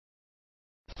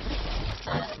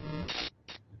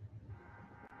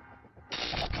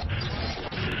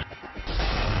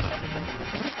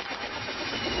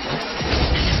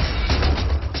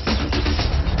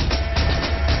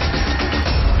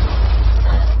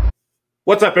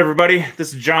What's up, everybody?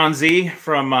 This is Jon Z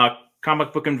from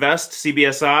Comic Book Invest,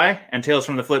 CBSI, and Tales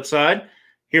from the Flip Side,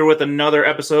 here with another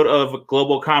episode of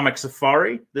Global Comic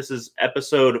Safari. This is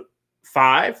episode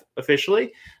 5,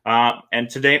 officially, and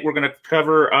today we're going to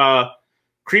cover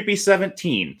Creepy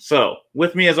 17. So,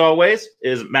 with me, as always,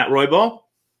 is Matt Roybal.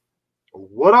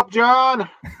 What up, John?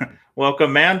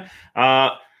 Welcome, man.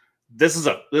 This is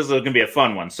going to be a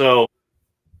fun one. So,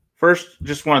 first,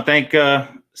 just want to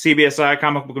thank CBSI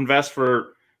Comic Book Invest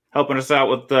for helping us out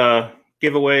with the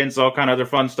giveaway and all kind of other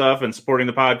fun stuff and supporting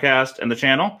the podcast and the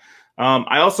channel.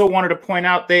 I also wanted to point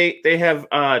out they have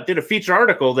did a feature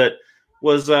article that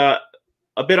was a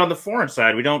bit on the foreign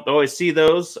side. We don't always see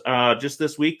those. Just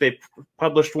this week they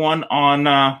published one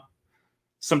on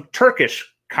some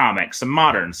Turkish comics, some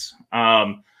moderns.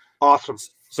 Awesome.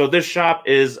 So this shop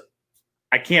is,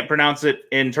 I can't pronounce it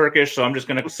in Turkish, so I'm just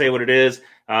going to say what it is.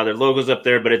 Their logo's up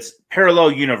there, but it's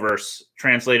Parallel Universe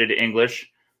translated to English.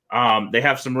 They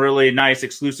have some really nice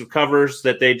exclusive covers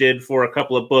that they did for a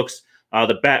couple of books.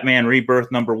 The Batman Rebirth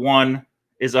 #1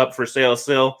 is up for sale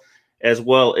still, as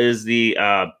well as the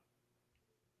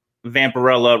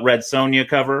Vampirella Red Sonja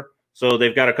cover. So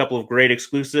they've got a couple of great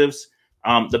exclusives.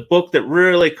 The book that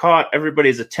really caught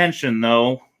everybody's attention,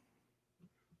 though,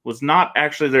 was not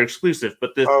actually their exclusive,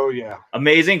 but this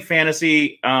Amazing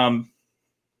Fantasy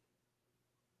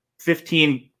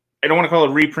 15. I don't want to call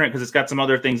it a reprint because it's got some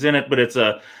other things in it, but it's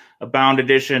a bound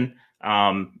edition.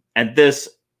 And this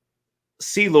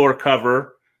Celor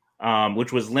cover,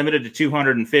 which was limited to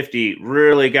 250,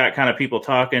 really got kind of people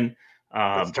talking.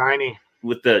 It's tiny.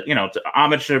 With the, to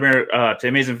homage to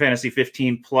Amazing Fantasy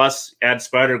 15 plus, add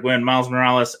Spider-Gwen, Miles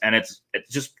Morales, and it's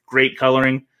just great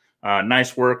coloring,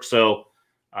 nice work. So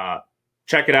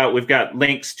check it out. We've got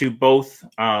links to both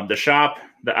the shop,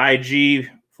 the IG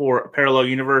for Parallel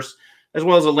Universe, as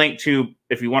well as a link to,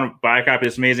 if you want to buy a copy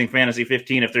of this Amazing Fantasy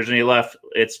 15, if there's any left,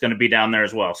 it's going to be down there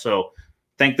as well. So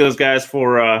thank those guys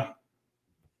for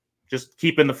just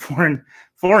keeping the foreign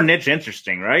niche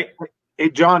interesting, right? Hey,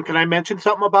 John, can I mention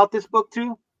something about this book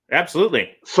too?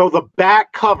 Absolutely. So the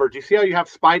back cover, do you see how you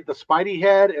have the Spidey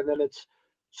head, and then it's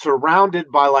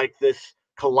surrounded by like this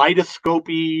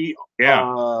kaleidoscopy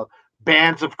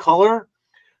bands of color?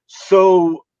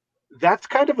 So that's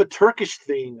kind of a Turkish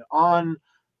thing. On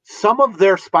some of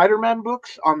their Spider-Man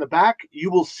books, on the back, you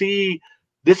will see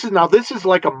this is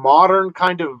like a modern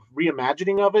kind of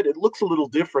reimagining of it. It looks a little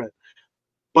different,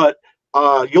 but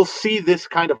you'll see this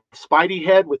kind of Spidey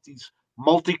head with these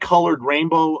multicolored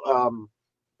rainbow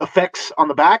effects on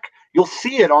the back. You'll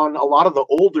see it on a lot of the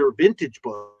older vintage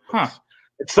books.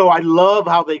 And so I love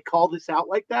how they call this out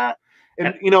like that.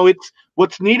 And it's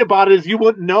what's neat about it is you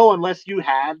wouldn't know unless you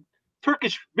had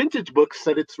Turkish vintage books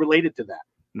that it's related to that.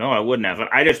 No, I wouldn't have.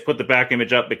 I just put the back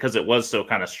image up because it was so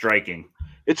kind of striking.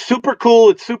 It's super cool.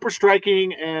 It's super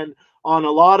striking, and on a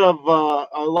lot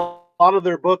of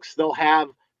their books, they'll have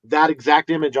that exact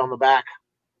image on the back.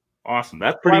 Awesome.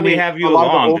 That's why we have you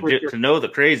along to know the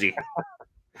crazy.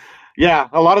 Yeah,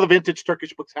 a lot of the vintage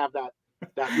Turkish books have that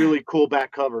really cool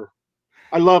back cover.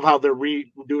 I love how they're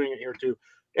redoing it here too.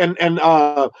 And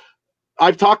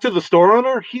I've talked to the store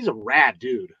owner. He's a rad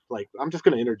dude. Like, I'm just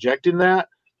going to interject in that.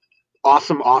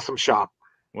 Awesome shop.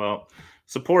 Well,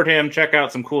 support him. Check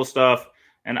out some cool stuff.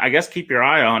 And I guess keep your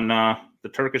eye on the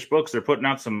Turkish books. They're putting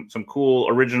out some cool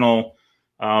original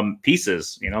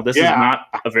pieces. This is not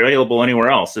available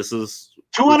anywhere else. This is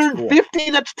 250.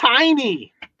 Cool. That's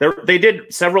tiny. They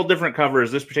did several different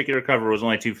covers. This particular cover was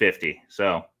only 250.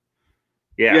 So,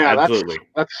 yeah, absolutely.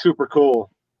 That's super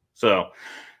cool. So,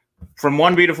 from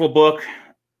one beautiful book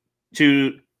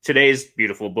to today's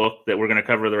beautiful book that we're going to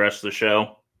cover the rest of the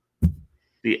show,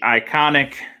 the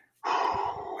iconic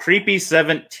Creepy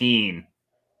 17,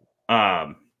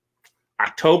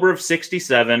 October of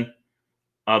 '67,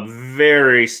 a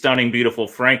very stunning, beautiful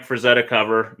Frank Frazetta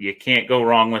cover. You can't go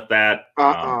wrong with that.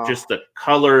 Just the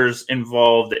colors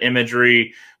involved, the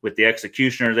imagery with the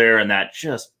executioner there, and that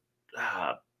just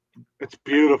it's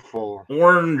beautiful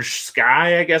orange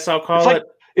sky, I guess I'll call it.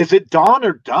 Is it dawn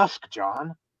or dusk,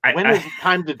 John? When is it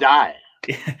time to die?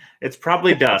 It's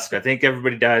probably dusk. I think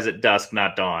everybody dies at dusk,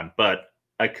 not dawn, but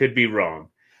I could be wrong.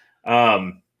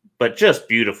 But just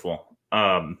beautiful.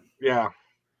 Yeah.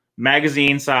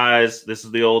 Magazine size. This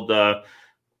is the old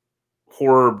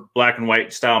horror black and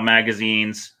white style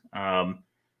magazines. And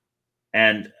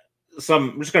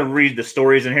I'm just going to read the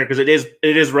stories in here because it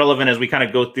is relevant as we kind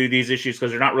of go through these issues, because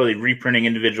they're not really reprinting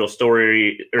individual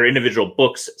story or individual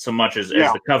books so much as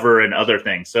the cover and other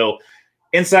things. So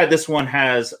inside this one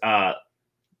has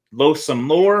Loathsome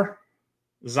Lore,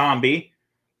 Zombie,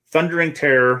 Thundering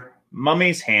Terror,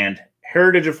 Mummy's Hand,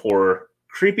 Heritage of Horror,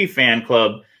 Creepy Fan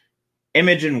Club,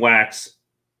 Image and Wax,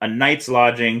 A Night's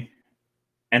Lodging,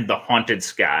 and The Haunted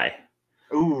Sky.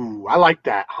 Ooh, I like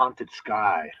that, Haunted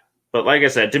Sky. But like I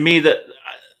said, to me,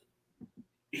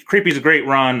 Creepy's a great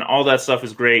run. All that stuff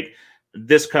is great.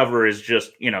 This cover is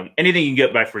just, you know, anything you can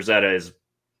get by Frazetta is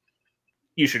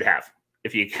you should have.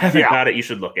 If you haven't got it, you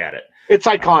should look at it. It's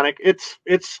iconic.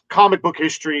 It's comic book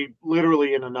history,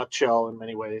 literally in a nutshell, in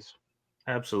many ways.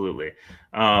 Absolutely.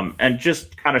 And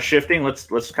just kind of shifting,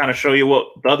 let's kind of show you what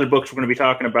the other books we're going to be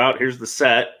talking about. Here's the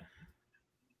set.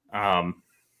 We're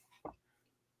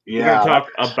going to talk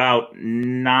about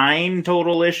 9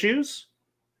 total issues,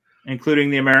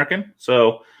 including the American.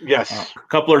 So yes, a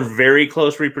couple are very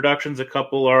close reproductions. A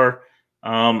couple are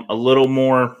a little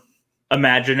more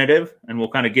imaginative, and we'll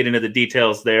kind of get into the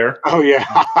details there. Oh yeah,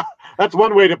 that's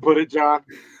one way to put it, John.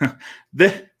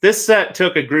 This set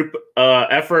took a group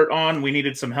effort on. We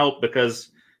needed some help because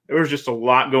there was just a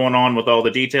lot going on with all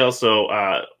the details. So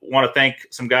want to thank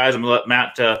some guys. I'm going to let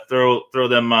Matt throw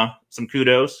them some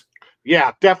kudos.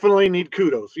 Yeah, definitely need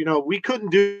kudos. You know, we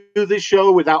couldn't do this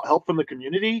show without help from the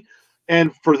community.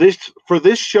 And for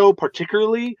this show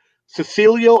particularly,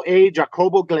 Cecilio A.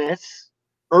 Jacobo Gles,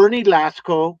 Ernie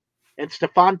Lasco, and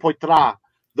Stefan Poitras,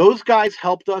 those guys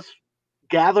helped us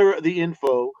gather the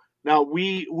info. Now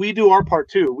we do our part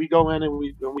too. We go in and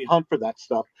we hunt for that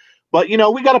stuff. But you know,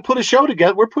 we got to put a show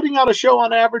together. We're putting out a show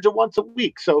on average of once a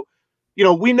week. So, you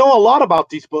know, we know a lot about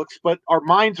these books, but our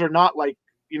minds are not like,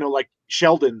 you know, like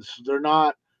Sheldon's. They're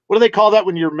not. What do they call that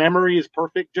when your memory is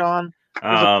perfect, John?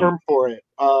 There's a term for it.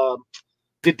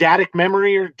 Didactic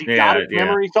memory or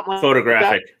memory, something like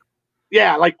photographic. That.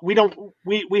 Yeah, like we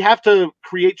have to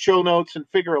create show notes and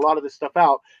figure a lot of this stuff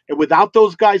out. And without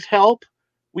those guys' help,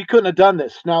 we couldn't have done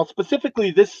this. Now,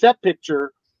 specifically, this set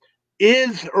picture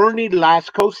is Ernie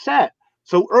Lasco's set.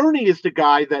 So Ernie is the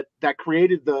guy that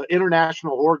created the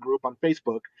International Horror Group on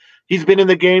Facebook. He's been in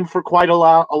the game for quite a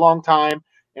long time.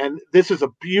 And this is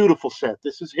a beautiful set.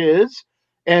 This is his.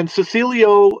 And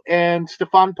Cecilio and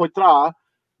Stefan Poitras,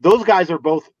 those guys are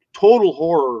both total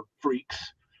horror freaks.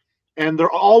 And they're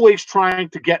always trying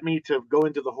to get me to go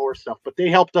into the horror stuff. But they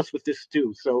helped us with this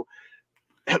too. So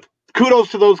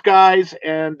kudos to those guys.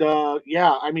 And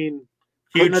yeah, I mean,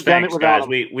 huge thanks, guys.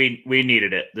 We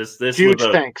needed it. This huge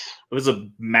thanks. It was a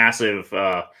massive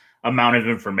amount of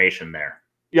information there.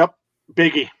 Yep.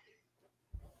 Biggie.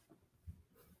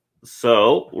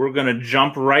 So we're going to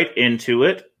jump right into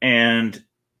it and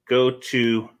go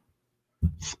to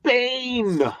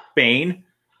Spain. I'm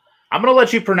going to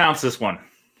let you pronounce this one.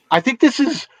 I think this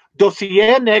is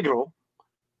Dossier Negro.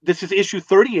 This is issue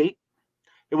 38.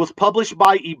 It was published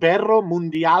by Ibero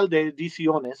Mundial de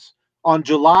Ediciones on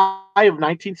July of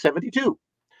 1972.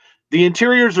 The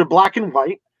interiors are black and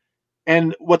white.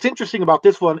 And what's interesting about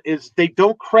this one is they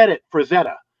don't credit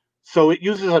Frazetta. So it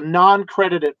uses a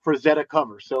non-credited Frazetta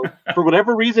cover. So for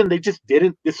whatever reason, they just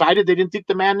decided they didn't think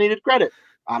the man needed credit.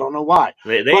 I don't know why.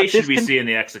 They should be seeing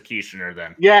the executioner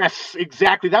then. Yes,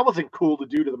 exactly. That wasn't cool to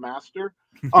do to the master.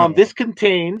 This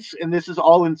contains, and this is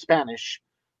all in Spanish,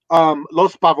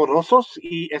 Los Pavorosos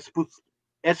y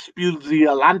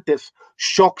Espuzilantes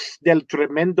Shocks del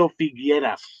Tremendo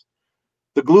Figueras,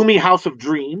 The Gloomy House of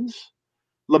Dreams,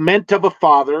 Lament of a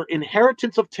Father,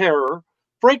 Inheritance of Terror,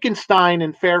 Frankenstein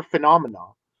and Fair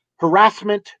Phenomena,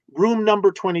 Harassment, Room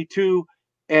Number 22,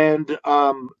 and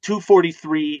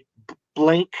 243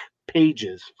 blank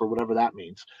pages, for whatever that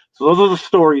means. So those are the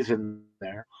stories in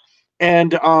there.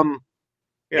 And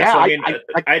yeah, so,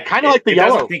 I kind of like the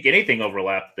yellow. I don't think anything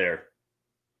overlapped there.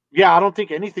 Yeah, I don't think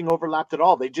anything overlapped at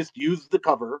all. They just used the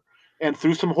cover and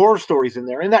threw some horror stories in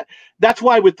there. And that's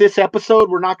why with this episode,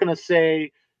 we're not going to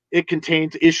say it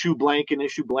contains issue blank and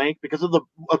issue blank, because of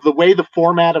the way the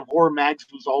format of horror mags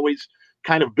was always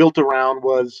kind of built around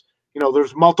was, you know,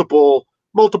 there's multiple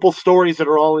stories that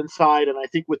are all inside. And I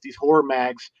think with these horror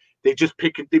mags, they just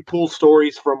pull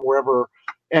stories from wherever.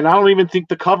 And I don't even think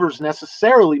the covers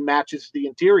necessarily matches the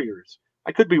interiors.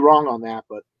 I could be wrong on that,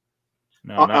 but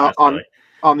no, not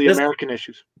on the American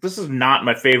issues. This is not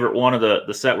my favorite one of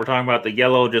the set we're talking about. The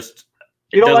yellow just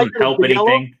doesn't help anything.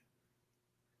 Yellow?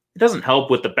 It doesn't help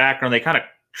with the background. They kind of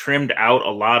trimmed out a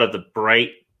lot of the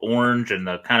bright orange and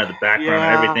the kind of the background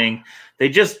and everything.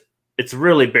 It's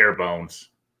really bare bones.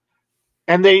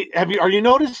 And are you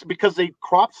noticed, because they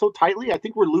crop so tightly, I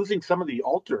think we're losing some of the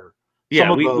altar.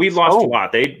 Yeah, we lost a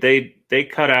lot. They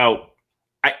cut out.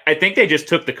 I think they just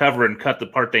took the cover and cut the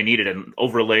part they needed and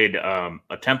overlaid a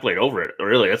template over it.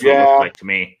 Really, that's what it looked like to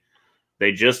me.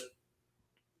 They just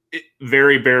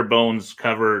very bare bones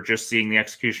cover. Just seeing the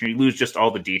execution, you lose just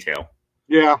all the detail.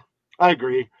 Yeah, I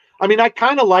agree. I mean, I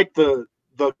kind of like the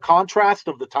contrast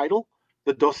of the title.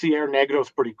 The Dossier Negro is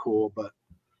pretty cool, but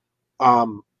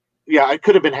yeah, it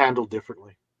could have been handled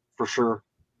differently, for sure.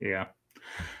 Yeah.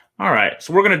 All right,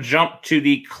 so we're going to jump to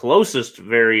the closest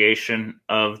variation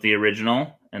of the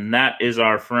original, and that is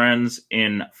our friends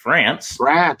in France.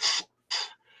 France.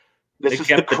 This they is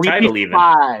kept the the title even.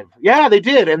 Five. Yeah, they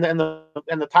did, and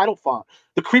the title font,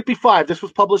 the Creepy Five. This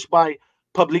was published by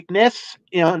Public-Ness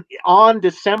on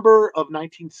December of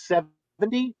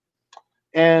 1970,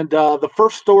 and the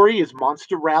first story is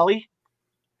Monster Rally,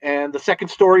 and the second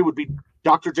story would be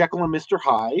Dr. Jekyll and Mr.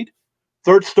 Hyde.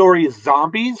 Third story is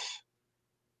Zombies.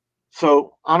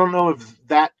 So I don't know if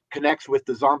that connects with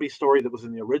the zombie story that was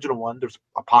in the original one. There's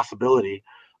a possibility.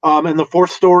 And the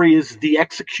fourth story is The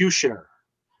Executioner.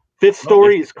 Fifth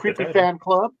story is Creepy Fan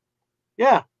Club.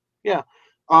 Yeah, yeah.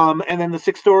 And then the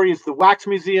sixth story is The Wax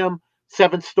Museum.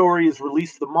 Seventh story is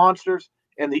Release the Monsters.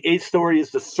 And the eighth story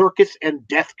is The Circus and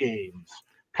Death Games.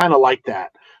 Kind of like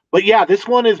that. But yeah, this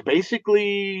one is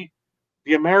basically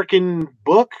the American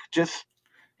book. Just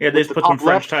they just put some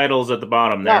French titles at the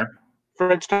bottom there.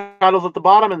 French titles at the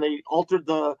bottom, and they altered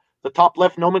the top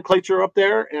left nomenclature up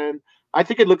there, and I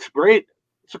think it looks great.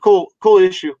 It's a cool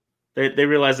issue. They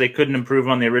realized they couldn't improve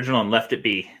on the original and left it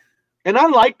be. And I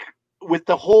like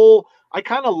I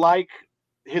kind of like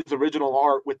his original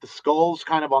art with the skulls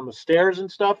kind of on the stairs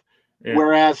and stuff. Yeah.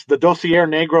 Whereas the Dossier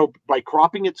Negro, by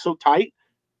cropping it so tight,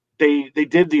 they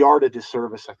did the art a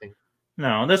disservice, I think.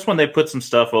 No, this one they put some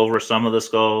stuff over some of the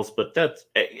skulls, but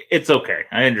it's okay.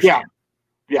 I understand.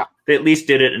 Yeah. They at least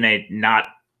did it in a not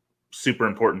super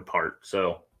important part.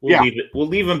 So we'll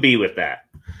leave them be with that.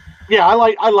 Yeah,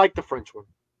 I like the French one.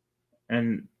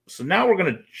 And so now we're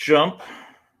gonna jump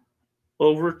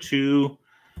over to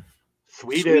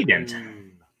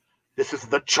Sweden. This is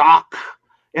the Chalk.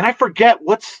 And I forget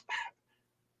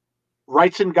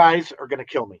Wrightson guys are gonna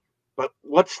kill me. But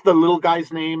what's the little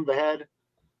guy's name, the head?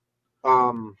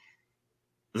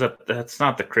 That's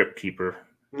not the Crypt Keeper.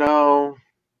 No.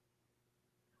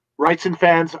 Wrightson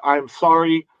fans, I'm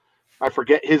sorry, I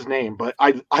forget his name, but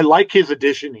I like his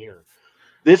edition here.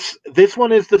 This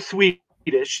one is the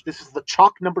Swedish. This is the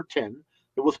Chalk number 10.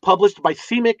 It was published by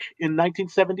CMYK in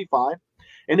 1975,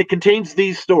 and it contains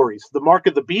these stories: The Mark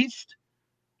of the Beast,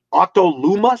 Otto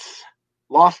Lumus,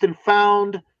 Lost and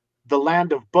Found, The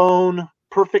Land of Bone,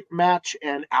 Perfect Match,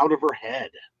 and Out of Her Head.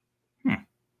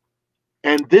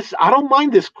 And this, I don't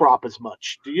mind this crop as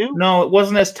much. Do you? No, it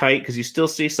wasn't as tight because you still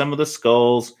see some of the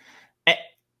skulls.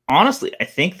 Honestly, I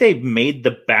think they made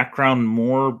the background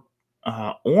more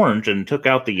orange and took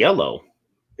out the yellow.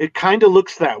 It kind of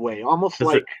looks that way, almost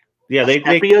like they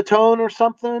sepia tone or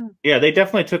something. Yeah, they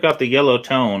definitely took out the yellow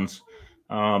tones,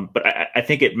 but I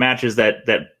think it matches that.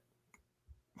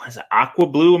 What is it, aqua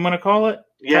blue? I'm going to call it.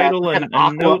 Yeah, title and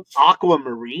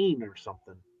aquamarine or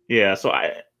something. Yeah, so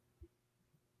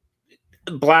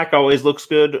black always looks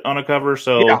good on a cover,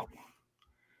 so yeah.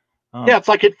 Yeah, it's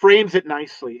like it frames it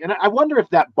nicely. And I wonder if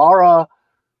that bara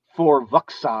for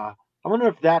Vuxa, I wonder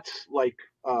if that's like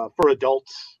for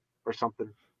adults or something.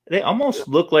 They almost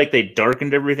look like they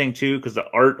darkened everything too, because the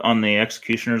art on the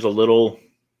Executioner is a little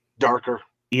darker.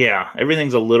 Yeah,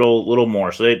 everything's a little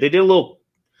more. So they did a little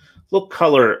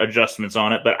color adjustments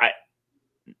on it, but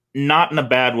not in a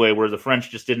bad way, where the French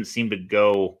just didn't seem to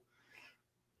go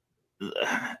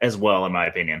as well, in my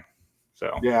opinion.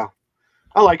 So yeah,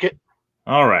 I like it.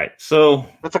 All right, so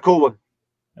that's a cool one.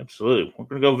 Absolutely, we're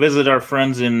gonna go visit our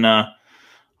friends in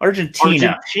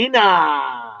Argentina.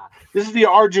 This is the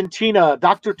Argentina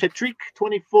Dr. Tetrick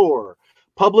 24,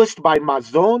 published by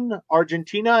Mazon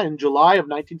Argentina in July of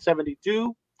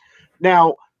 1972.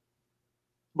 Now,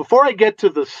 before I get to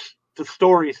the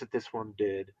stories that this one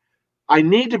did, I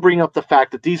need to bring up the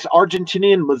fact that these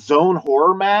Argentinian Mazon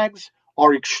horror mags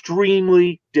are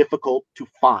extremely difficult to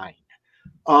find.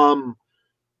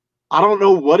 I don't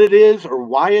know what it is or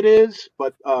why it is,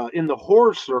 but in the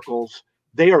horror circles,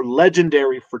 they are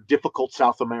legendary for difficult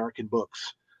South American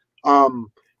books.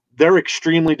 They're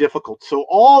extremely difficult. So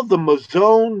all the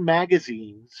Mazon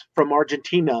magazines from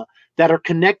Argentina that are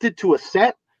connected to a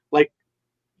set, like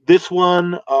this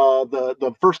one,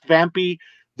 the first Vampy,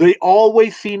 they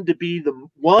always seem to be the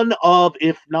one of,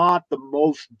 if not the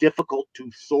most difficult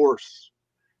to source.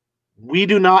 We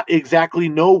do not exactly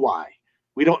know why.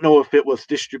 We don't know if it was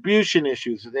distribution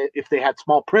issues, if they had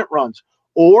small print runs,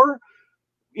 or,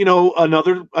 you know,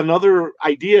 another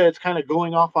idea. It's kind of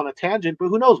going off on a tangent, but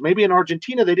who knows? Maybe in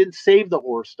Argentina they didn't save the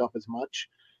horror stuff as much,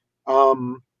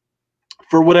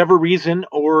 for whatever reason,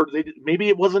 or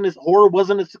maybe horror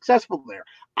wasn't as successful there.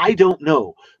 I don't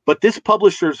know. But this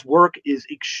publisher's work is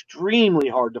extremely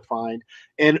hard to find.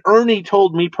 And Ernie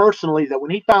told me personally that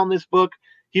when he found this book,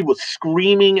 he was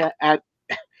screaming at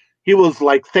he was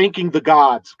like thanking the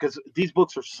gods because these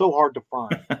books are so hard to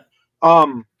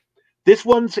find. This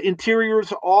one's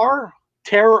interiors are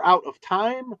Terror Out of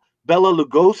Time, Bela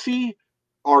Lugosi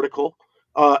article,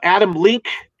 Adam Link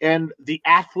and the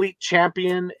Athlete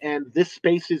Champion, and This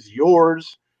Space Is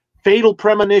Yours, Fatal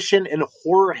Premonition, and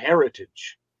Horror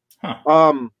Heritage.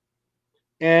 Huh.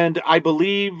 And I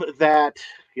believe that,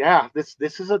 yeah, this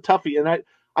is a toughie. And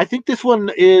I think this one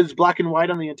is black and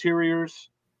white on the interiors.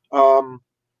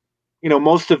 You know,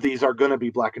 most of these are going to be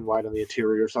black and white on the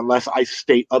interiors unless I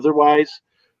state otherwise.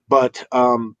 But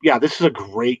yeah, this is a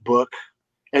great book,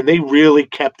 and they really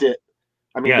kept it.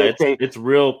 I mean, yeah, it's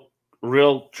real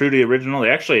true to the original.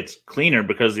 Actually, it's cleaner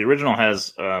because the original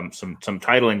has some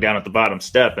titling down at the bottom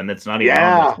step, and it's not even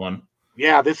on this one.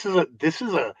 Yeah, this is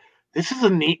a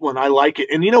neat one. I like it.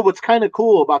 And you know what's kind of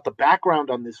cool about the background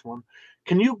on this one?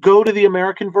 Can you go to the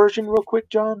American version real quick,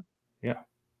 John? Yeah.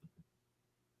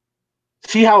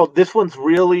 See how this one's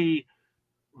really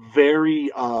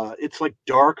very it's like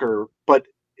darker, but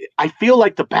I feel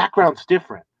like the background's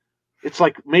different. It's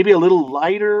like maybe a little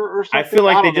lighter or something. I feel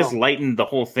like they just lightened the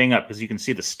whole thing up because you can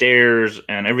see the stairs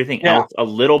and everything else a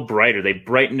little brighter. They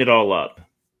brightened it all up.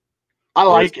 I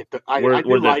like it.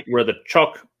 Where the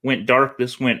chalk went dark,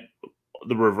 this went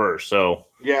the reverse. So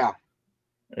yeah,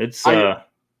 it's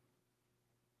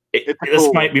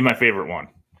this might be my favorite one.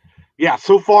 Yeah,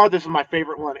 so far this is my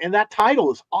favorite one, and that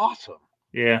title is awesome.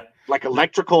 Yeah, like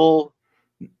electrical.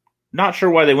 Not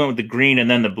sure why they went with the green and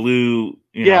then the blue.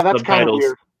 That's kind of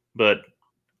weird. But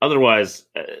otherwise,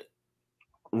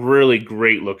 really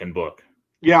great looking book.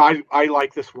 Yeah, I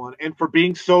like this one, and for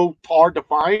being so hard to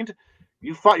find,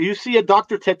 you see a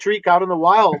Dr. Tetrick out in the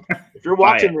wild. If you're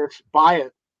watching this, buy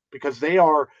it because they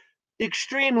are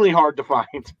extremely hard to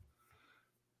find.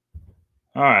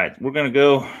 All right, we're going to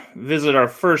go visit our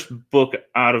first book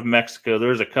out of Mexico.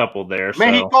 There's a couple there.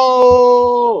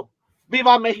 Mexico!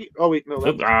 Viva Mexico! Oh, wait, no.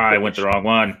 I went the wrong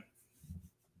one.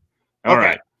 All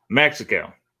right,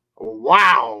 Mexico.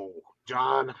 Wow,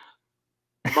 John.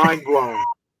 Mind blown.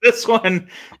 This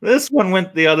one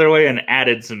went the other way and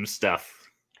added some stuff.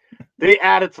 They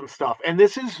added some stuff. And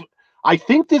I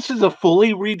think this is a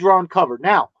fully redrawn cover.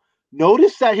 Now,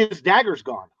 notice that his dagger's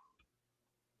gone.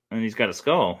 And he's got a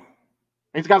skull.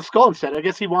 He's got a skull instead. I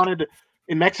guess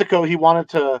in Mexico, he wanted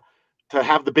to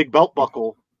have the big belt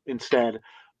buckle instead.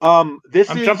 I'm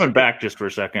jumping back just for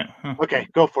a second. Okay,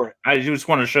 go for it. I just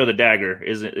want to show the dagger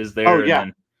is there. Oh, yeah.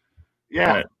 And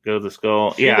then, go to the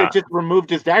skull. See, they just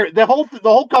removed his dagger. The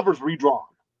whole cover's redrawn.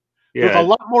 Yeah. There's a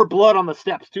lot more blood on the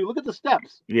steps too. Look at the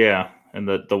steps. Yeah, and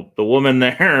the woman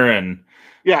there and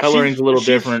coloring's a little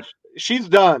different. She's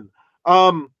done.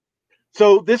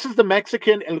 So this is the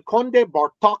Mexican El Conde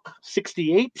Bartok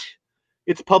 68.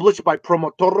 It's published by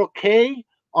Promotoro K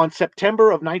on September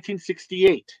of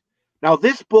 1968. Now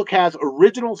this book has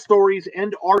original stories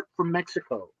and art from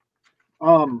Mexico.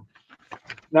 Now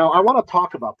I want to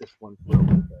talk about this one for a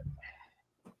little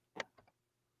bit.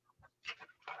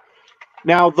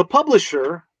 Now the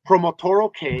publisher,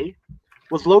 Promotoro K,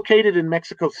 was located in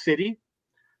Mexico City.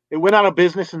 It went out of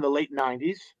business in the late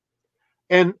 90s.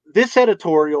 And this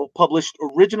editorial published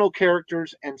original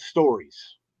characters and stories.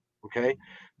 Okay,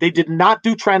 they did not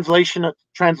do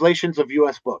translations of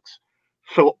U.S. books,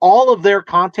 so all of their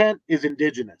content is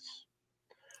indigenous.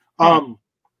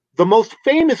 The most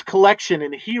famous collection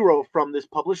and hero from this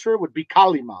publisher would be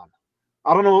Kaliman.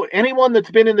 I don't know anyone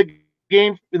that's been in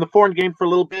the foreign game for a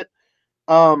little bit.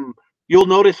 You'll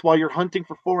notice while you're hunting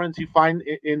for foreigners, you find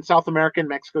in South America and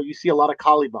Mexico, you see a lot of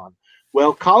Kaliman.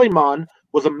 Well, Kaliman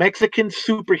was a Mexican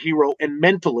superhero and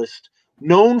mentalist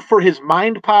known for his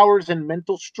mind powers and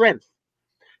mental strength.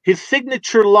 His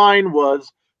signature line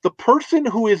was, "The person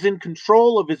who is in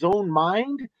control of his own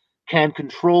mind can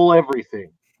control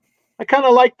everything." I kind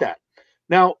of like that.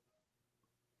 Now,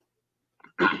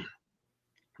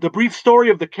 the brief story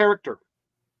of the character.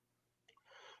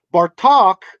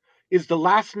 Bartok is the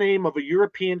last name of a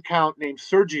European count named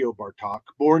Sergio Bartok,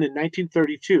 born in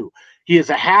 1932. He is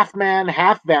a half-man,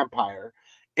 half-vampire,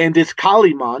 and is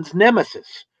Kaliman's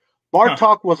nemesis.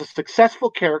 Bartok was a successful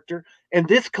character, and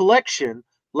this collection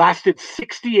lasted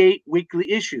 68 weekly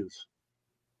issues.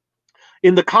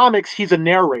 In the comics, he's a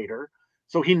narrator,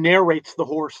 so he narrates the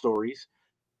horror stories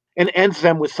and ends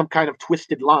them with some kind of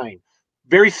twisted line.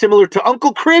 Very similar to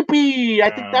Uncle Creepy!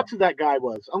 I think that's who that guy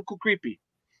was, Uncle Creepy.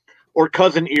 Or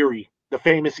Cousin Eerie, the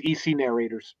famous EC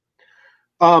narrators.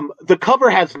 The cover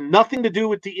has nothing to do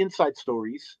with the inside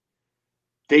stories.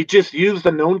 They just used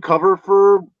a known cover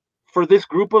for this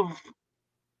group of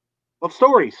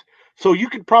stories. So you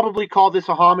could probably call this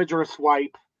a homage or a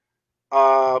swipe.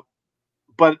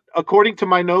 But according to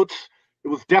my notes, It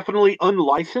was definitely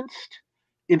unlicensed.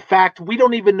 In fact, we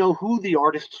don't even know who the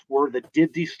artists were that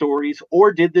did these stories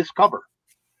or did this cover.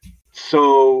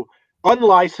 So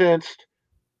unlicensed,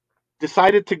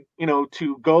 decided to,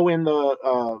 to go in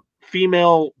the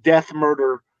female death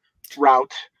murder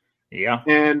route. Yeah.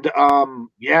 And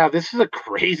yeah, this is a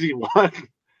crazy one.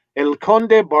 El Conde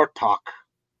Bartok.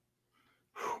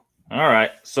 All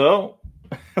right. So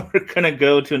we're going to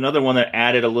go to another one that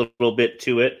added a little bit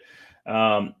to it.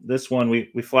 This one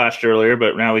we flashed earlier,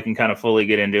 but now we can kind of fully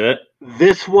get into it.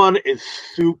 This one is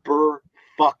super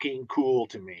fucking cool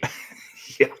to me.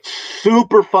 Yeah.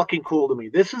 Super fucking cool to me.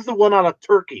 This is the one out of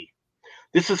Turkey.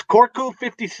 This is Korku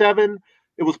 57.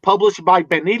 It was published by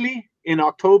Benili in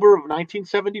October of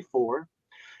 1974.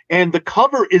 And the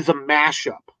cover is a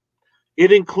mashup.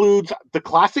 It includes the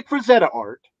classic Frazetta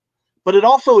art, but it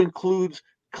also includes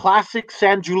classic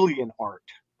San Julian art.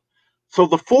 So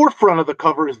the forefront of the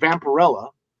cover is Vampirella,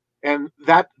 and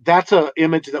that's an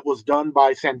image that was done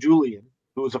by San Julian,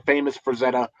 who is a famous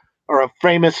Frazetta or a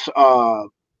famous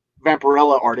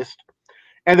Vampirella artist.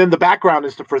 And then the background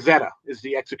is the Frazetta, is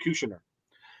the executioner.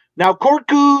 Now,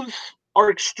 Korkus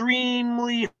are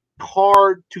extremely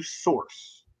hard to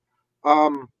source.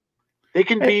 They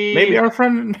can be... Maybe our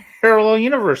friend in Parallel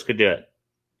Universe could do it.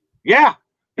 Yeah,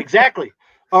 exactly.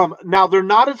 Now, they're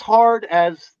not as hard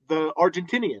as the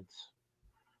Argentinians,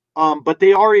 but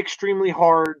they are extremely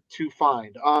hard to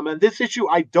find. And this issue,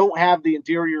 I don't have the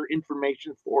interior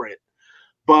information for it.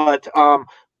 But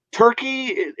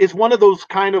Turkey is one of those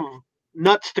kind of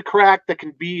nuts to crack that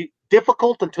can be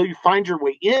difficult until you find your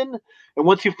way in. And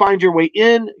once you find your way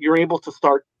in, you're able to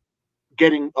start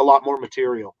getting a lot more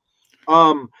material.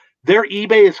 Their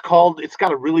eBay is called, it's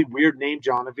got a really weird name,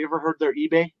 John. Have you ever heard their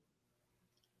eBay?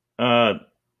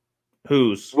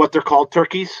 Whose? What they're called,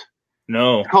 Turkeys?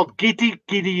 No. It's called Gitti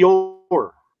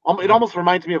Gidiyor. It almost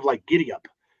reminds me of like Giddy Up.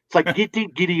 It's like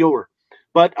Gitti Gidiyor.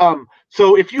 But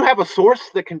so if you have a source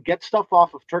that can get stuff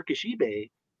off of Turkish eBay,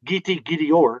 Gitti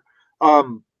Gidiyor,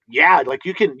 yeah, like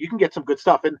you can get some good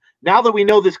stuff. And now that we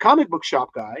know this comic book shop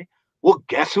guy, well,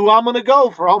 guess who I'm gonna go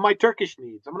for all my Turkish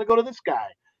needs? I'm gonna go to this guy.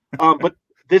 But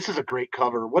this is a great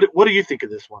cover. What do you think of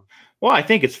this one? Well, I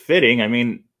think it's fitting. I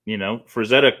mean,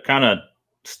 Frazetta kind of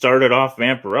started off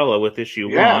Vampirella with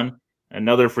issue 1.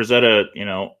 Another Frazetta,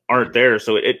 art there,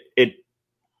 so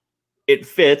it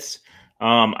fits.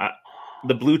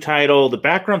 The blue title, the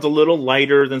background's a little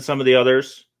lighter than some of the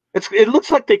others. It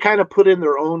looks like they kind of put in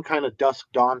their own kind of dusk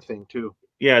dawn thing too.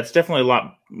 Yeah, it's definitely a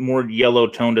lot more yellow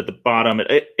toned at the bottom.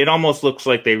 It almost looks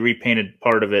like they repainted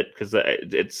part of it because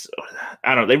it's,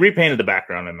 I don't know, they repainted the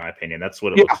background in my opinion. That's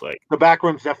what it looks like. The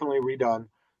background's definitely redone.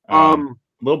 A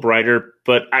little brighter,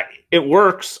 but it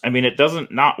works. I mean, it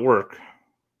doesn't not work.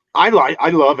 I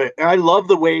love it. And I love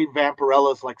the way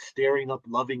Vampirella's like staring up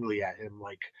lovingly at him.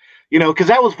 Like, because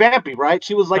that was Vampy, right?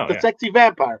 She was like the sexy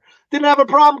vampire. Didn't have a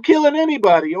problem killing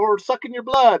anybody or sucking your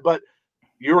blood, but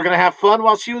you were going to have fun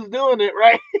while she was doing it,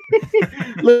 right?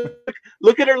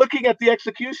 look at her looking at the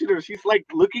executioner. She's like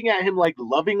looking at him like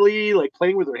lovingly, like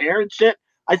playing with her hair and shit.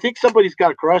 I think somebody's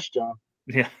got a crush, John.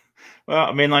 Yeah. Well,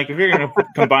 I mean, like if you're going to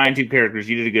combine two characters,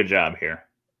 you did a good job here.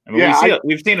 I mean,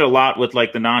 we've seen it a lot with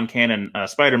like the non-canon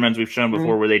Spider-Mans we've shown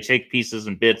before, where they take pieces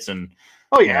and bits and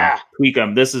tweak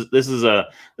them. This is a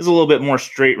little bit more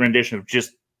straight rendition of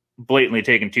just blatantly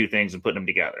taking two things and putting them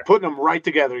together. Putting them right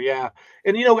together, yeah.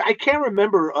 And I can't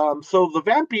remember. So the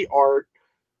Vampy art,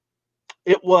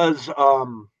 it was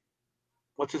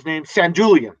what's his name, San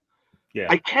Julian. Yeah.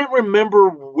 I can't remember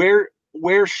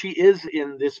where she is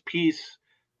in this piece.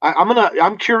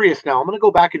 I'm curious now. I'm gonna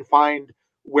go back and find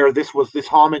where this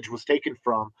homage was taken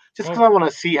from, just because I want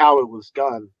to see how it was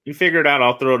done. You figure it out.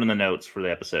 I'll throw it in the notes for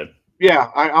the episode. Yeah,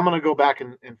 I'm going to go back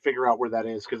and figure out where that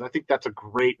is, because I think that's a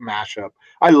great mashup.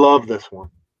 I love this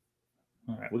one.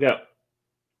 All right, we got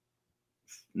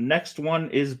next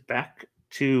one is back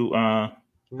to the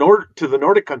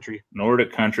Nordic country.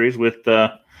 Nordic countries with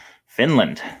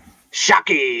Finland.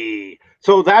 Shaki.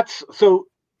 So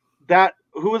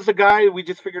who was the guy? We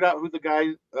just figured out who the guy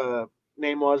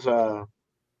name was.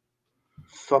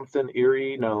 Something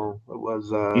Eerie. No, it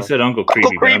was. You said Uncle Creepy.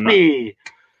 Uncle Creepy.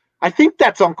 I think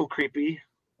that's Uncle Creepy.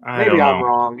 Maybe I'm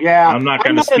wrong. Yeah, I'm not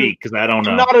going to speak because I don't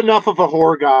know. I'm not enough of a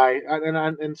horror guy,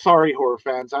 and sorry, horror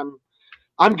fans.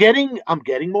 I'm getting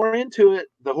more into it.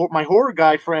 My horror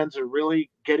guy friends are really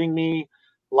getting me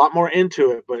a lot more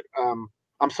into it. But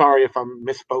I'm sorry if I'm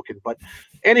misspoken. But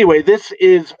anyway, this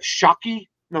is Shaki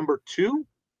 #2.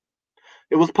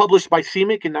 It was published by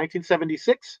CMYK in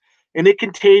 1976, and it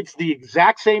contains the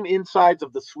exact same insides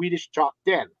of the Swedish Chalk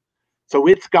Den. So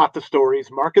it's got the stories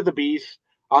Mark of the Beast,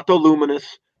 Otto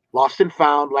Luminous, Lost and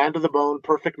Found, Land of the Bone,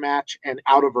 Perfect Match, and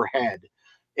Out of Her Head.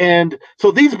 And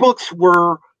so these books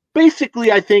were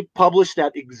basically, I think, published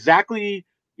at exactly,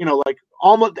 like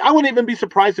almost, I wouldn't even be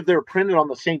surprised if they were printed on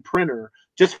the same printer,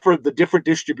 just for the different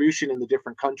distribution in the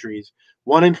different countries.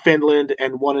 One in Finland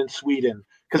and one in Sweden.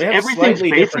 Because everything's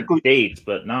slightly basically different dates,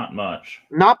 but not much.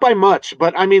 Not by much,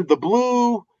 but I mean the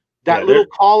blue, that little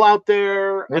call out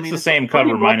there. It's the same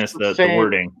cover minus the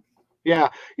wording. Yeah,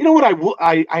 you know what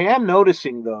I am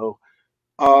noticing though,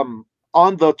 on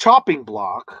the chopping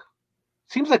block,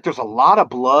 seems like there's a lot of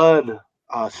blood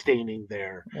staining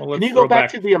there. Well, can you go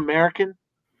back to the American?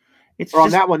 It's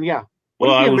on that one, yeah.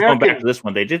 Well, I was going back to this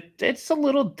one. It's a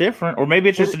little different, or maybe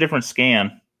it's just a different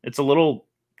scan. It's a little.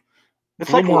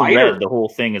 It's like more red. The whole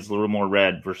thing is a little more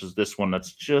red versus this one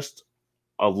that's just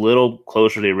a little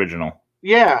closer to the original.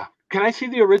 Yeah. Can I see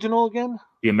the original again?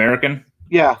 The American?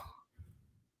 Yeah.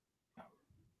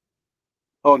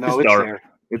 Oh, no, it's dark. there.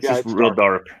 It's just real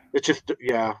dark. It's just,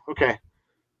 yeah, okay.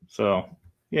 So,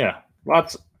 yeah,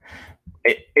 lots.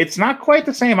 It's not quite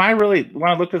the same. When I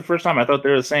looked at it the first time, I thought they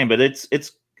were the same, but it's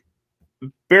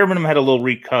bare minimum had a little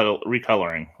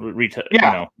recoloring,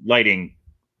 lighting.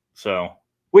 So.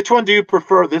 Which one do you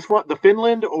prefer? This one, the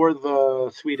Finland or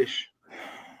the Swedish?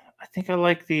 I think I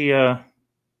like the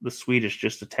Swedish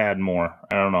just a tad more.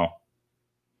 I don't know.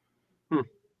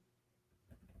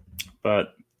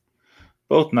 But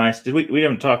both nice. We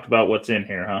haven't talked about what's in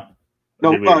here, huh?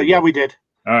 No, yeah, we did.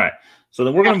 All right. So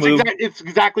then we're going to move. It's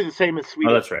exactly the same as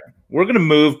Sweden. Oh, that's right. We're going to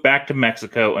move back to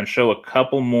Mexico and show a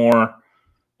couple more,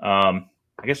 I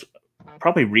guess,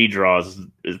 probably redraws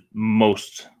is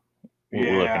most what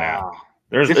we're looking at.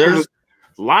 There's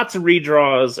lots of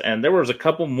redraws, and there was a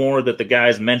couple more that the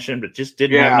guys mentioned, but just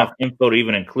didn't have enough info to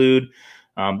even include.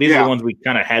 These are the ones we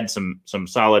kind of had some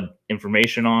solid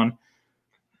information on.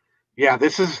 Yeah,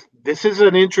 this is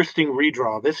an interesting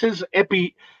redraw. This is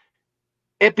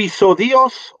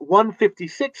Episodios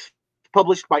 156,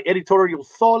 published by Editorial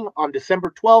Sol on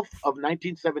December 12th of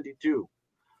 1972.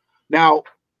 Now,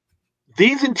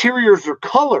 these interiors are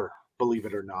color, believe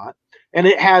it or not. And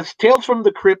it has Tales from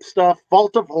the Crypt stuff,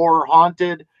 Vault of Horror,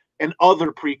 Haunted, and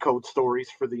other pre-code stories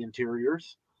for the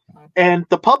interiors. And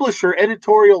the publisher,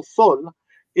 Editorial Sol,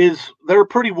 they're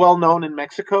pretty well known in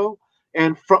Mexico.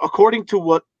 And according to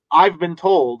what I've been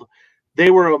told, they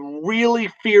were a really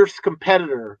fierce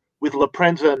competitor with La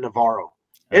Prensa and Navarro.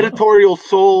 Oh. Editorial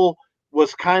Sol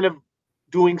was kind of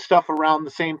doing stuff around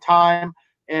the same time,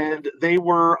 and they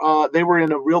were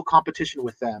in a real competition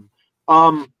with them.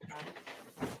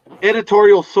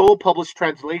 Editorial Sol published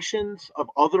translations of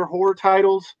other horror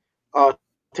titles,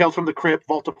 Tales from the Crypt,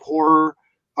 Vault of Horror,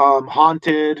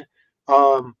 Haunted.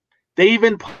 They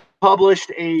even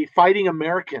published a Fighting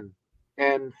American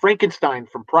and Frankenstein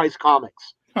from Price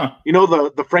Comics. Huh. You know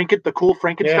the cool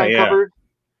Frankenstein cover?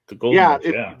 The gold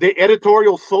the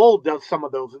Editorial Sol does some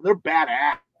of those, and they're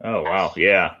badass. Oh wow,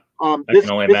 yeah. This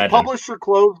publisher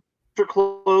closed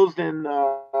in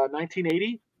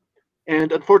 1980.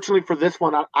 And unfortunately for this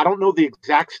one, I don't know the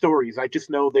exact stories. I just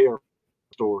know they are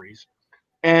stories.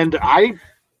 And I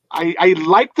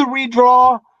like the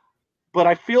redraw, but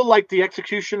I feel like the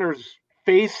executioner's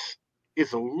face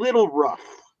is a little rough.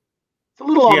 It's a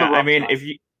little on the rough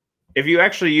side. if you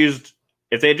actually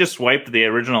if they just swiped the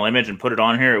original image and put it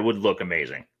on here, it would look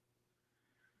amazing.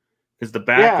 Because the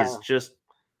back is just,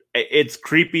 it's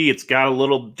creepy. It's got a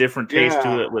little different taste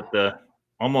to it with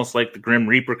almost like the Grim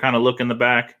Reaper kind of look in the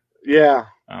back. Yeah.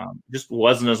 Just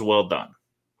wasn't as well done.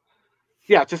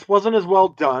 Yeah, it just wasn't as well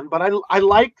done. But I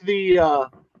like the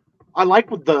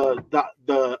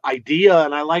idea,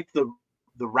 and I like the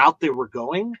route they were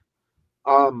going.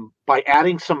 By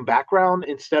adding some background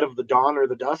instead of the dawn or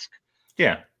the dusk.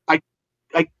 Yeah.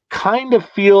 I kind of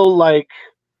feel like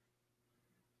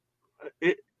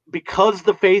because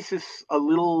the face is a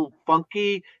little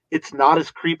funky, it's not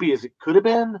as creepy as it could have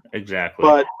been. Exactly.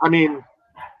 But I mean,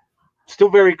 still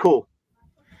very cool.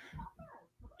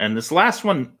 And this last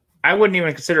one, I wouldn't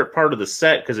even consider it part of the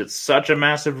set because it's such a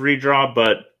massive redraw,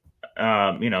 but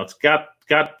it's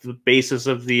got the basis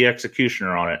of the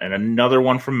Executioner on it, and another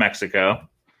one from Mexico.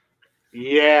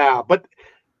 Yeah, but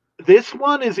this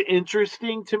one is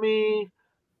interesting to me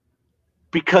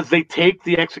because they take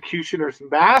the Executioner's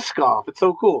mask off. It's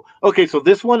so cool. Okay, so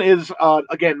this one is,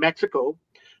 again, Mexico.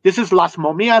 This is Las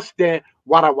Momias de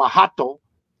Guanajuato,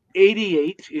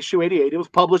 88, issue 88. It was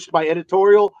published by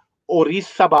Editorial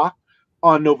Orizaba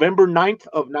on November 9th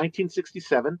of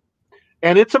 1967.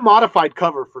 And it's a modified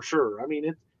cover for sure. I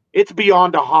mean, it's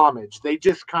beyond a homage. They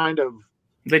just kind of...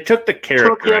 They took the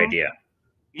character idea.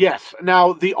 Yes.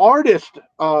 Now, the artist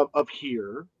of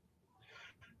here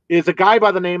is a guy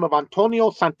by the name of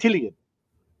Antonio Santillan.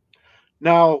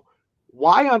 Now,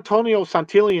 why Antonio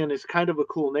Santillan is kind of a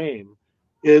cool name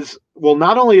is, well,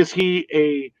 not only is he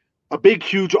a big,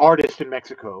 huge artist in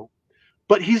Mexico,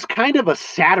 but he's kind of a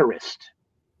satirist.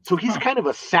 So he's kind of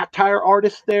a satire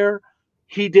artist there.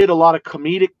 He did a lot of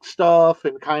comedic stuff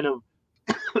and kind of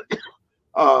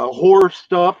horror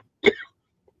stuff.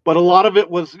 But a lot of it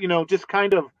was, you know, just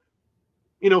kind of,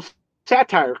 you know,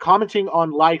 satire, commenting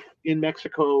on life in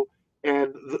Mexico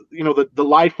and, you know, the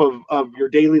life of your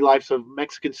daily lives of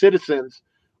Mexican citizens.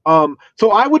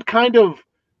 So I would kind of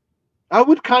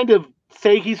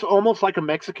say he's almost like a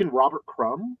Mexican Robert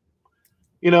Crumb.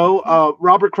 You know,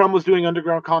 Robert Crumb was doing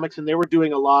underground comics, and they were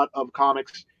doing a lot of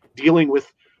comics dealing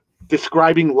with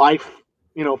describing life,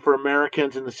 you know, for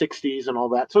Americans in the 60s and all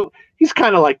that. So he's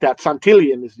kind of like that.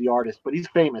 Santillan is the artist, but he's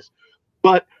famous.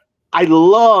 But I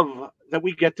love that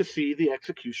we get to see the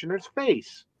executioner's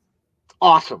face.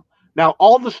 Awesome. Now,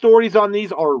 all the stories on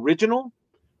these are original.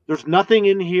 There's nothing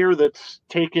in here that's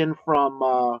taken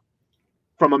from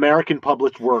American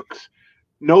published works.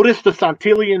 Notice the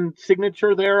Santillan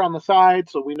signature there on the side,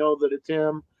 so we know that it's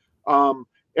him.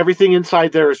 Everything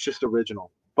inside there is just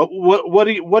original. But what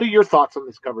are your thoughts on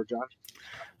this cover, John?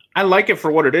 I like it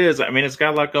for what it is. I mean, it's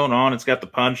got a lot going on. It's got the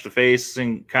punch, the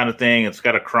facing kind of thing. It's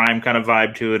got a crime kind of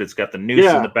vibe to it. It's got the noose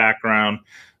in the background.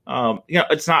 You know,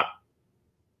 it's not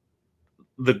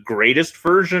the greatest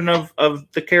version of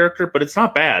the character, but it's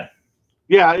not bad.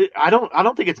 Yeah, I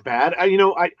don't think it's bad.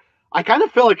 I kind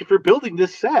of feel like if you're building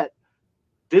this set,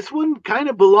 this one kind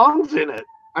of belongs in it.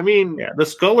 I mean, yeah, the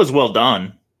skull is well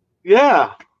done.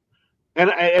 Yeah,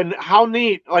 and how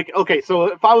neat. Like, okay,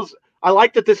 so I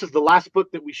like that this is the last book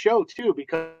that we show too,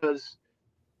 because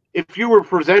if you were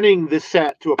presenting this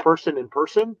set to a person in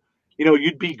person, you know,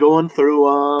 you'd be going through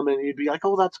them and you'd be like,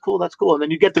 oh, that's cool, that's cool. And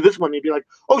then you get to this one and you'd be like,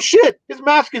 oh shit, his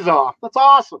mask is off. That's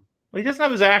awesome. Well, he doesn't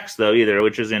have his axe though either,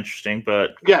 which is interesting.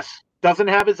 But yes, doesn't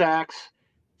have his axe,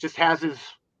 just has his,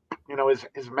 you know,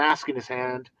 his mask in his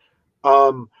hand.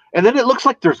 And then it looks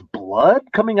like there's blood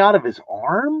coming out of his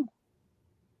arm.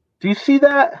 Do you see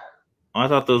that? I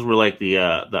thought those were like the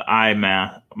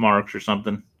eye marks or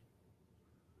something.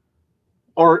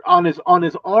 Or on his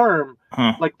arm,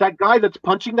 like that guy that's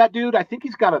punching that dude, I think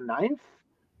he's got a knife,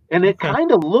 and it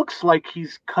kind of looks like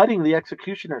he's cutting the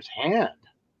executioner's hand.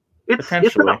 It's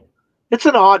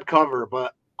an odd cover,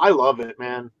 but I love it,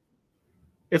 man.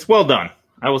 It's well done.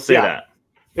 I will say that.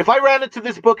 If I ran into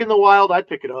this book in the wild, I'd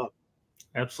pick it up.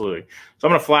 Absolutely. So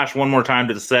I'm going to flash one more time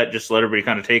to the set, just to let everybody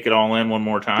kind of take it all in one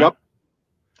more time. Yep.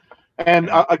 And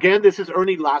again, this is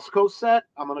Ernie Lasco's set.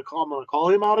 I'm going to call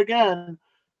him out again.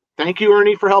 Thank you,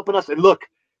 Ernie, for helping us. And look,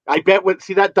 I bet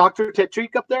see that Dr.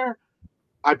 Tetrick up there?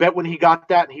 I bet when he got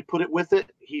that and he put it with it,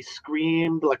 he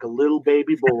screamed like a little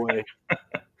baby boy.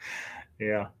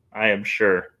 Yeah, I am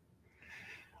sure.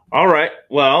 All right.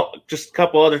 Well, just a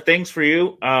couple other things for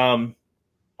you.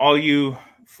 All you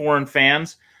foreign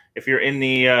fans, if you're in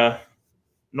the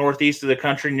northeast of the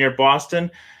country near Boston,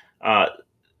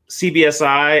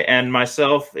 CBSI and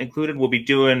myself included will be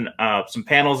doing some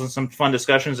panels and some fun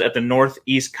discussions at the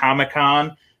Northeast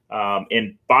Comic-Con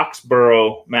in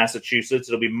Boxborough, Massachusetts.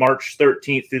 It'll be March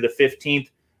 13th through the 15th.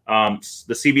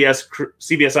 The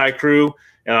CBSI crew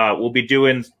will be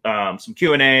doing some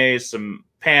Q&As, some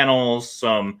panels,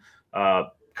 some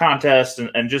contests,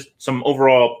 and just some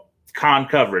overall con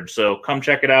coverage. So come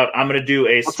check it out. I'm going to do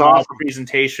a small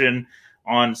presentation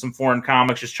on some foreign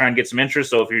comics, just try and get some interest.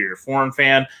 So if you're a foreign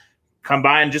fan, come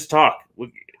by and just talk.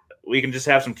 We can just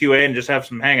have some QA and just have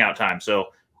some hangout time. So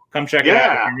come check it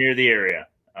out if you're near the area.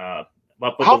 I'll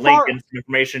put the link and some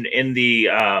information in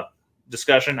the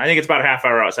discussion. I think it's about a half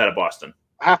hour outside of Boston.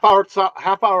 Half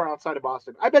hour outside of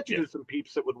Boston. I bet you there's some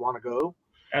peeps that would want to go.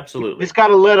 Absolutely. Just got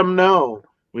to let them know.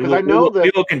 We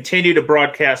will continue to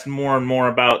broadcast more and more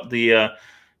about the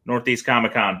Northeast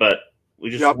Comic-Con, but we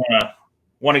just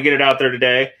want to get it out there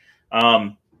today.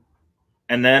 And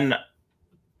then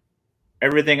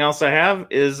everything else I have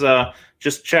is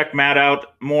just check Matt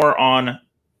out more on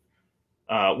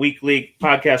weekly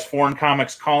podcast Foreign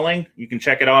Comics Calling. You can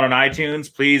check it out on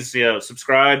iTunes. Please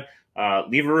subscribe,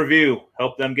 leave a review,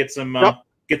 help them get some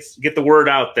get the word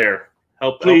out there.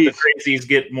 Help the crazies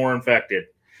get more infected.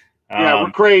 Yeah,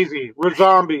 we're crazy. We're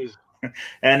zombies.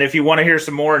 And if you want to hear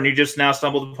some more and you just now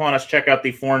stumbled upon us, check out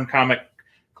the Foreign Comic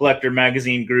Collector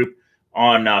Magazine group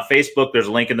on Facebook. There's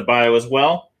a link in the bio as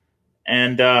well.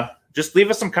 And just leave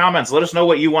us some comments. Let us know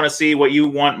what you want to see, what you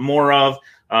want more of.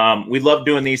 We love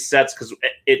doing these sets because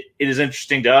it is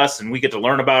interesting to us and we get to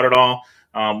learn about it all.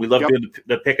 We love doing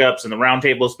the pickups and the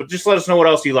roundtables, but just let us know what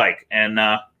else you like and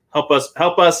help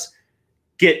us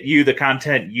get you the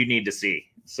content you need to see.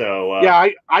 So yeah,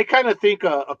 I kind of think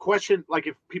a question, like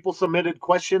if people submitted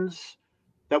questions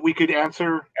that we could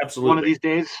answer one of these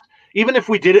days, even if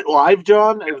we did it live,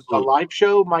 John, a live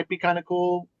show might be kind of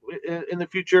cool in the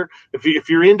future. If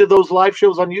you're into those live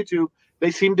shows on YouTube,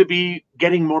 they seem to be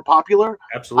getting more popular.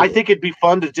 Absolutely. I think it'd be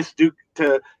fun to just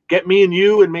get me and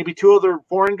you and maybe 2 other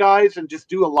foreign guys and just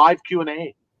do a live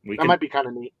Q&A. That might be kind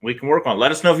of neat. We can work on it.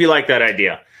 Let us know if you like that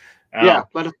idea. Yeah,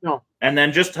 let us know. And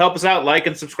then just help us out, like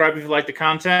and subscribe if you like the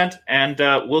content. And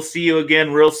we'll see you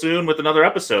again real soon with another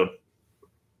episode.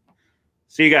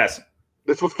 See you guys.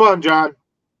 This was fun, John.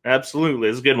 Absolutely.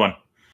 This is a good one.